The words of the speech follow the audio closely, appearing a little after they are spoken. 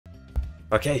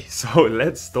Okay, so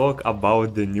let's talk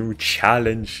about the new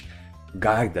challenge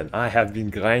garden. I have been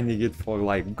grinding it for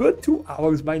like good 2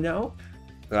 hours by now.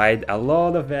 Tried a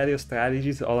lot of various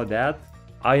strategies, all of that.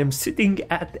 I am sitting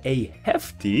at a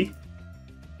hefty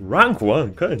rank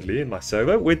 1 currently in my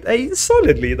server with a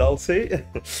solid lead, I'll say.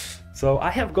 So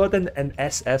I have gotten an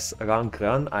SS rank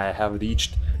run. I have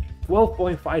reached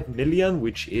 12.5 million,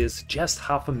 which is just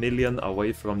half a million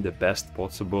away from the best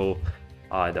possible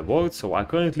the world. So I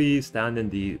currently stand in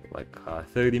the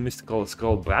 30 mystical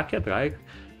scroll bracket, right?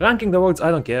 Ranking the worlds,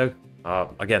 I don't care.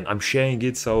 Again, I'm sharing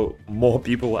it so more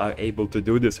people are able to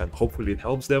do this and hopefully it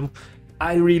helps them.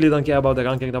 I really don't care about the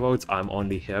ranking the worlds. I'm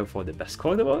only here for the best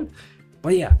score in the world.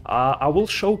 But yeah, I will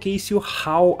showcase you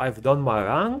how I've done my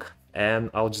rank, and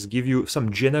I'll just give you some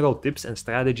general tips and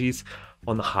strategies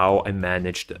on how I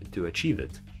managed to achieve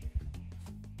it.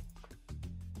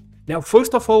 Now,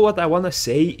 first of all, what I want to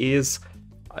say is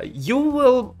you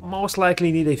will most likely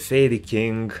need a Fairy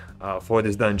King for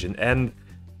this dungeon, and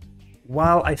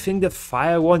while I think that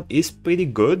Fire one is pretty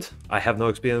good, I have no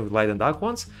experience with Light and Dark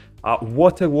ones,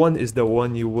 Water one is the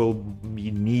one you will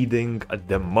be needing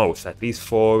the most, at least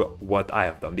for what I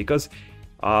have done, because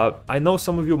I know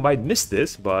some of you might miss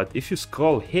this, but if you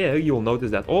scroll here, you'll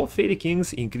notice that all Fairy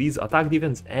Kings increase attack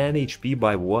defense and HP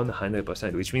by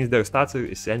 100%, which means their stats are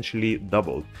essentially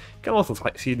doubled. You can also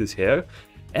see this here.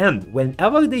 And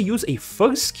whenever they use a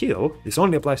first skill, this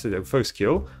only applies to their first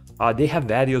skill, they have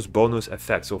various bonus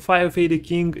effects. So Fire Fairy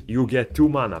King, you get 2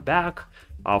 mana back.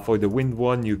 For the Wind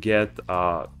one, you get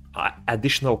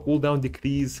additional cooldown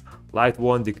decrease. Light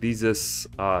one decreases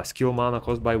skill mana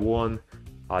cost by 1.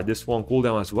 This one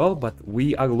cooldown as well, but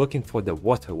we are looking for the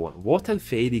Water one. Water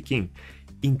Fairy King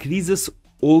increases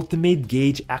ultimate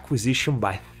gauge acquisition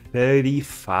by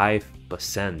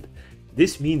 35%.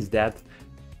 This means that,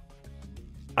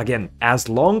 again, as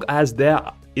long as there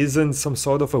isn't some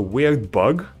sort of a weird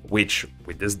bug, which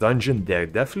with this dungeon there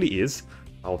definitely is,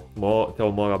 I'll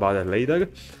tell more about it later,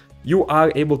 you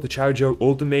are able to charge your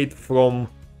ultimate from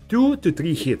 2 to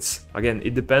 3 hits. Again,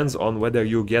 it depends on whether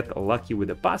you get lucky with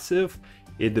the passive,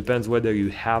 it depends whether you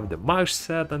have the Marsh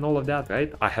set and all of that,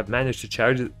 right? I have managed to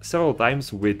charge it several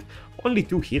times with only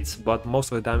 2 hits, but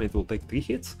most of the time it will take 3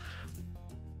 hits.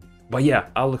 But yeah,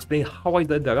 I'll explain how I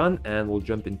did the run and we'll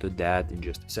jump into that in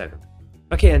just a second.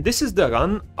 Okay, and this is the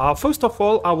run. First of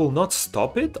all, I will not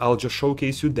stop it. I'll just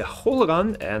showcase you the whole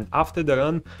run, and after the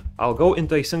run, I'll go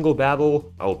into a single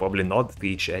battle. I will probably not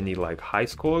reach any high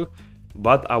score,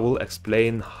 but I will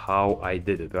explain how I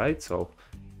did it, right? So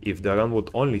if the run would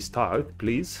only start,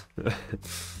 please.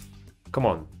 Come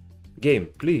on, game,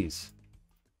 please.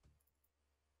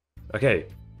 Okay,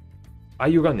 are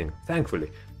you running?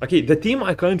 Thankfully. Okay, the team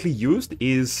I currently used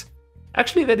is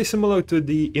actually very similar to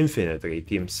the Infinite Ray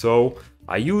team. So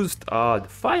I used the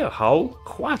Fire Howl,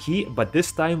 Quacky, but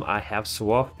this time I have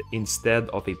swapped, instead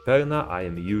of a Perna, I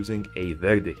am using a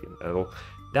Verdehin.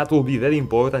 That will be very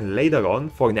important later on.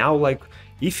 For now,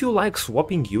 if you like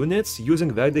swapping units,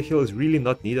 using Verdehill is really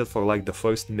not needed for the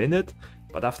first minute,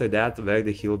 but after that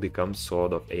Verdehill becomes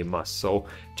sort of a must. So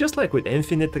just like with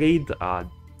Infinite Raid,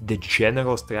 the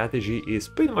general strategy is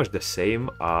pretty much the same.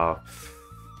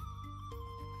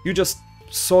 You just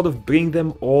sort of bring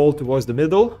them all towards the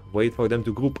middle, wait for them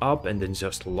to group up, and then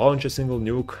just launch a single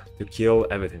nuke to kill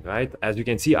everything, right? As you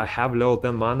can see, I have level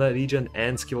 10 mana regen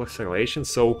and skill acceleration,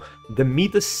 so the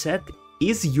meter set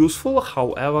is useful.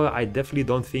 However, I definitely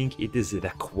don't think it is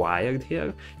required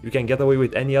here. You can get away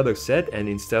with any other set, and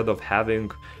instead of having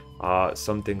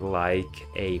something like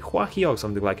a Huahi or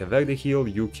something like a Verdehill,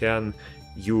 you can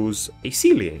use a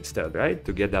Celia instead, right?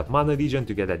 To get that mana regen,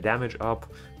 to get that damage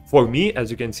up. For me, as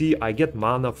you can see, I get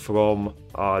mana from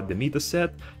the meter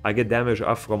set, I get damage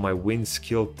up from my wind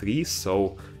skill 3,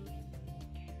 so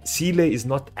Celia is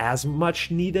not as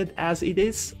much needed as it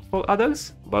is for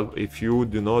others. But if you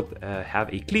do not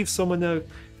have a Cleave Summoner,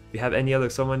 if you have any other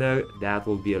summoner, that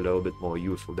will be a little bit more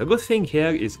useful. The good thing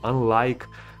here is, unlike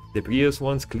the previous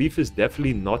ones, Cleave is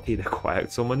definitely not a required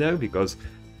summoner, because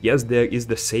yes, there is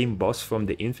the same boss from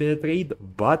the Infinite Raid,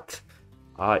 but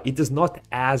it is not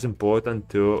as important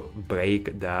to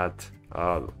break that,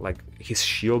 his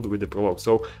shield with the provoke.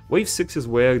 So wave 6 is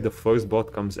where the first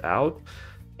bot comes out,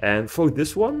 and for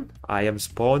this one, I am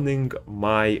spawning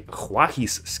my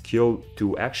Huahi's skill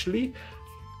 2 actually.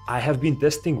 I have been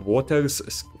testing Water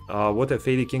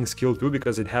Fairy King skill 2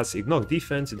 because it has ignore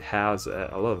defense, it has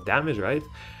a lot of damage, right?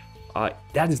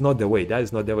 That is not the way, that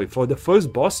is not the way. For the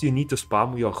first boss, you need to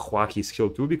spam your Huahi skill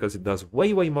 2 because it does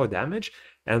way more damage.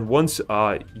 And once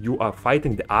you are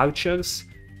fighting the archers,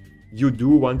 you do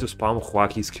want to spam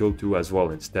Huaqi's skill 2 as well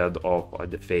instead of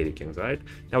the Fairy Kings, right?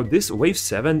 Now this wave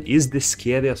 7 is the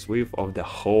scariest wave of the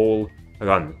whole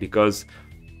run, because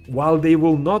while they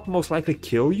will not most likely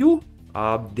kill you,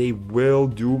 they will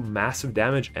do massive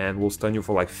damage and will stun you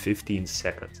for like 15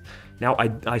 seconds. Now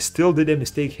I still did a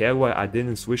mistake here where I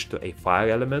didn't switch to a fire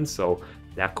element, so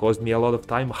that caused me a lot of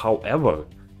time. However,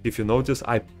 if you notice,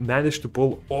 I managed to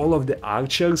pull all of the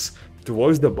archers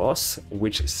towards the boss,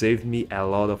 which saved me a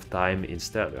lot of time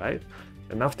instead, right?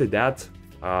 And after that,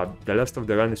 the rest of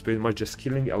the run is pretty much just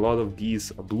killing a lot of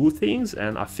these blue things,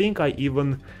 and I think I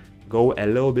even go a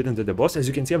little bit into the boss. As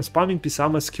you can see, I'm spamming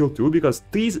Pisama's skill 2 because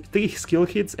three skill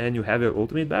hits and you have your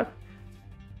ultimate back.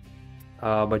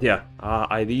 But yeah,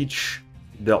 I reach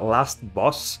the last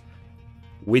boss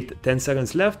with 10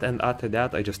 seconds left, and after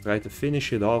that I just try to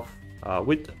finish it off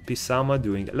with Pisama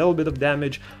doing a little bit of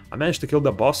damage. I managed to kill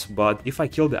the boss, but if I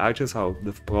killed the archers, I would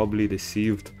have probably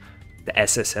received the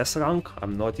SSS rank.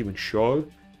 I'm not even sure.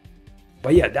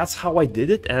 But yeah, that's how I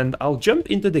did it, and I'll jump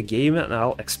into the game and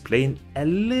I'll explain a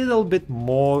little bit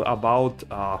more about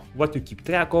what to keep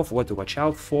track of, what to watch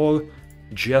out for,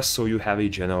 just so you have a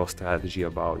general strategy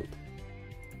about it.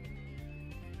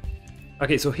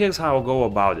 Okay, so here's how I'll go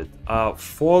about it.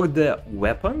 For the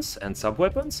weapons and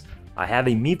sub-weapons, I have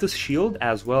a Meteor's Shield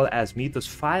as well as Meteor's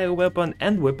Fire Weapon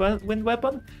and Wind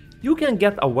Weapon. You can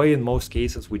get away in most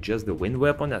cases with just the Wind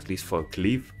Weapon, at least for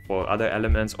Cleave. For other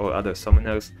elements or other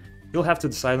summoners, you'll have to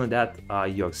decide on that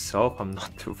yourself. I'm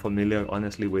not too familiar,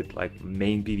 honestly, with like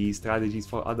main PvE strategies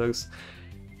for others.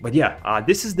 But yeah,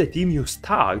 this is the team you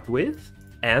start with,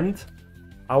 and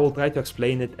I will try to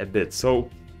explain it a bit. So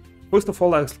first of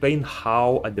all, I'll explain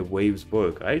how the waves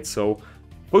work, right? So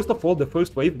first of all, the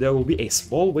first wave, there will be a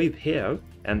small wave here,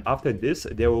 and after this,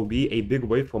 there will be a big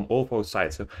wave from all four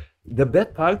sides. So the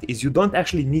bad part is you don't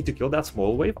actually need to kill that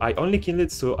small wave. I only kill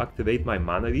it to activate my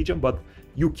mana regen, but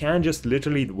you can just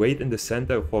literally wait in the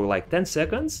center for like 10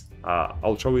 seconds.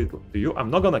 I'll show it to you. I'm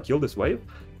not gonna kill this wave.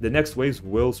 The next waves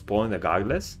will spawn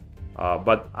regardless,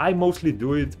 but I mostly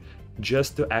do it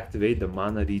just to activate the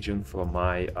mana regen from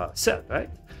my set, right?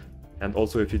 And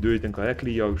also, if you do it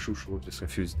incorrectly, your Shushu will just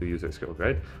refuse to use her skill,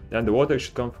 right? Then the water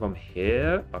should come from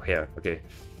here or here. Okay.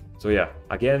 So yeah,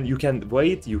 again, you can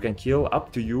wait, you can kill,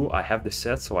 up to you. I have the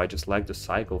set, so I just like to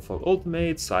cycle for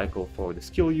ultimate, cycle for the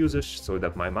skill usage, so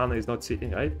that my mana is not sitting,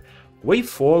 right? Wave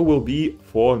 4 will be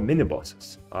for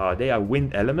mini-bosses. They are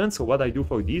wind elements, so what I do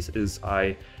for these is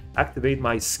I activate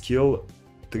my skill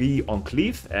 3 on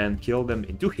Cleave and kill them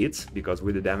in 2 hits, because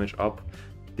with the damage up,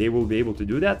 they will be able to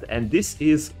do that. And this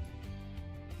is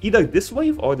either this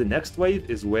wave or the next wave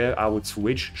is where I would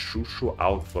switch Shushu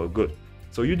out for good.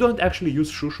 So you don't actually use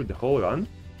Shushu the whole run,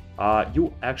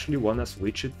 you actually want to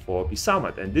switch it for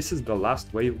psamathe. And this is the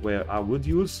last wave where I would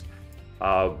use,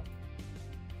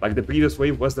 like the previous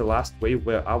wave was the last wave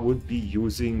where I would be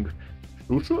using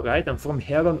Shushu, right? And from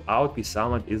here on out,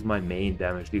 psamathe is my main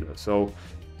damage dealer. So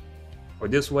for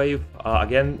this wave,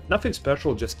 again, nothing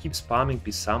special, just keep spamming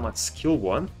psamathe skill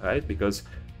 1, right? Because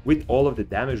with all of the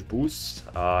damage boosts,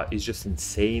 it's just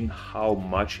insane how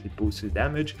much it boosts his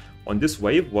damage. On this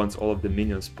wave, once all of the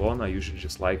minions spawn, I usually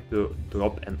just like to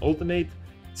drop an ultimate.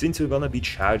 Since you're gonna be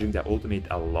charging the ultimate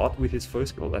a lot with his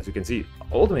first skill, as you can see,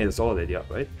 ultimate is already up,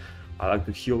 right? I like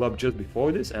to heal up just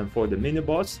before this, and for the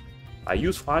mini-boss, I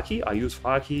use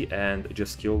Huaqi and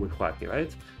just kill with Huaqi,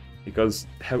 right? Because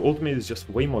her ultimate is just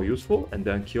way more useful, and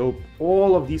then kill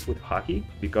all of these with Huaqi,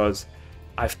 because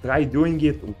I've tried doing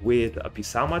it with a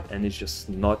psamathe and it's just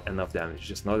not enough damage,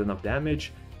 just not enough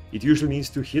damage. It usually needs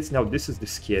 2 hits. Now this is the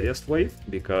scariest wave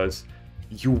because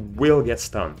you will get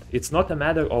stunned. It's not a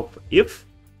matter of if,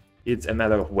 it's a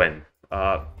matter of when.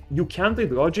 You can be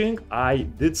dodging. I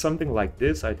did something like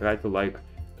this. I tried to like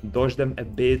dodge them a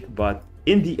bit, but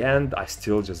in the end I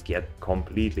still just get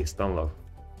completely stun locked.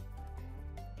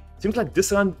 Seems like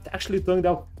this run actually turned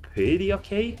out pretty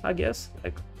okay, I guess.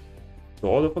 Like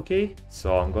sort of okay.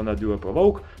 So I'm gonna do a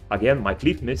provoke. Again, my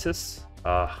Cleave misses.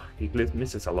 He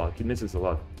misses a lot. He misses a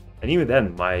lot. And even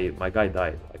then, my guy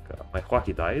died. Like my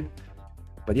Huaqi died.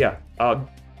 But yeah,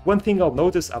 one thing I'll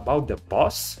notice about the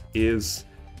boss is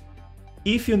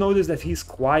if you notice that he's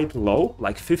quite low,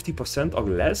 like 50% or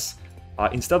less,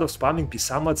 instead of spamming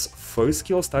psamathe's first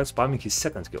skill, start spamming his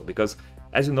second skill. Because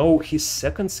as you know, his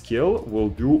second skill will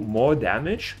do more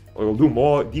damage, or will do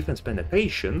more defense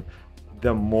penetration,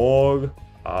 the more,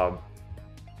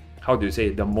 how do you say,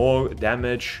 the more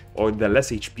damage or the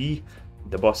less HP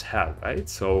the boss had, right?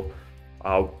 So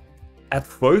at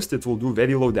first it will do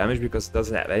very low damage because it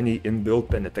doesn't have any inbuilt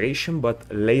penetration, but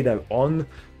later on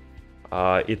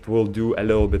it will do a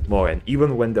little bit more. And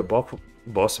even when the buff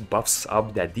boss buffs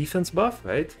up that defense buff,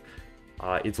 right,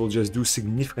 it will just do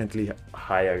significantly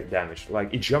higher damage.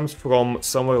 Like, it jumps from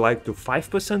somewhere like to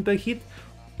 5% per hit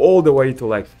all the way to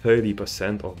like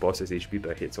 30% of boss's HP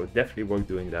per hit, so definitely worth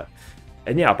doing that.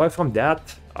 And yeah, apart from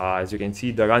that, as you can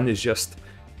see, the run is just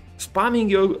spamming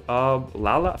your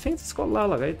Lala, I think it's called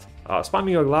Lala, right?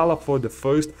 Spamming your Lala for the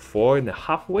first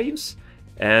 4.5 waves,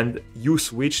 and you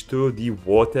switch to the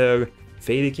water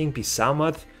Fairy King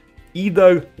psamathe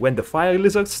either when the fire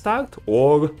lizards start,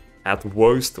 or at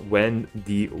worst when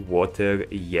the water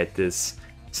yetis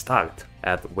start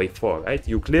at wave 4, right?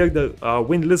 You clear the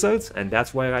wind lizards, and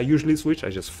that's where I usually switch. I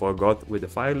just forgot with the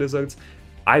fire lizards.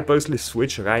 I personally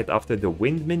switch right after the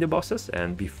wind mini bosses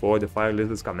and before the fire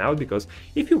lizards come out, because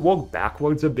if you walk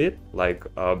backwards a bit, like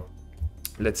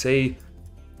let's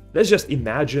just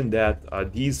imagine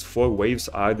that these 4 waves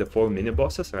are the 4 mini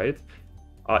bosses, right?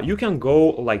 You can go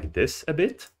like this a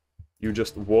bit. You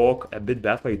just walk a bit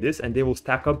back like this, and they will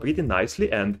stack up pretty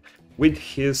nicely. And with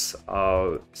his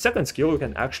second skill, you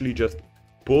can actually just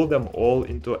pull them all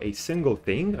into a single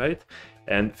thing, right?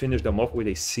 And finish them off with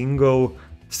a single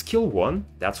skill 1.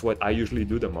 That's what I usually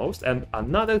do the most. And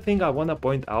another thing I want to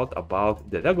point out about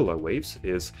the regular waves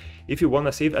is, if you want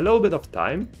to save a little bit of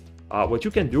time, what you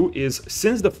can do is,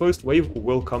 since the first wave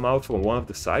will come out from one of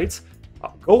the sides,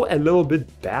 go a little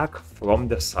bit back from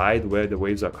the side where the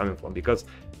waves are coming from, because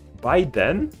by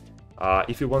then,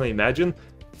 if you want to imagine,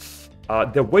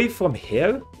 the wave from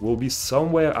here will be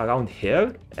somewhere around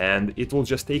here, and it will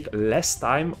just take less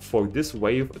time for this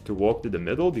wave to walk to the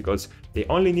middle, because they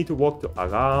only need to walk to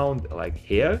around like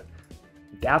here.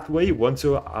 That way, once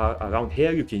you're around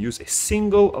here, you can use a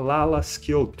single Lala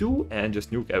skill 2 and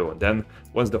just nuke everyone. Then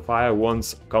once the fire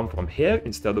ones come from here,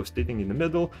 instead of sitting in the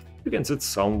middle, you can sit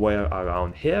somewhere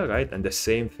around here, right? And the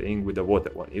same thing with the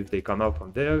water one. If they come out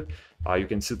from there, you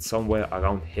can sit somewhere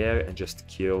around here and just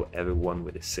kill everyone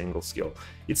with a single skill.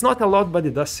 It's not a lot, but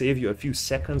it does save you a few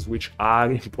seconds, which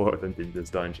are important in this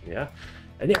dungeon, yeah?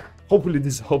 And yeah, hopefully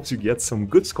this helps you get some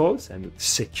good scrolls and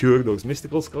secure those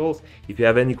mystical scrolls. If you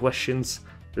have any questions,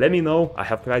 let me know. I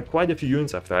have tried quite a few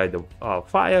units. I've tried the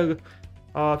Fire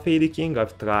Fairy King,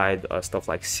 I've tried stuff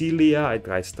like Celia, I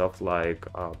tried stuff like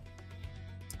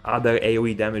other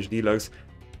AoE damage dealers.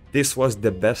 This was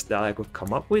the best that I could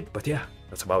come up with, but yeah,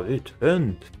 that's about it,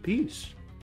 and peace.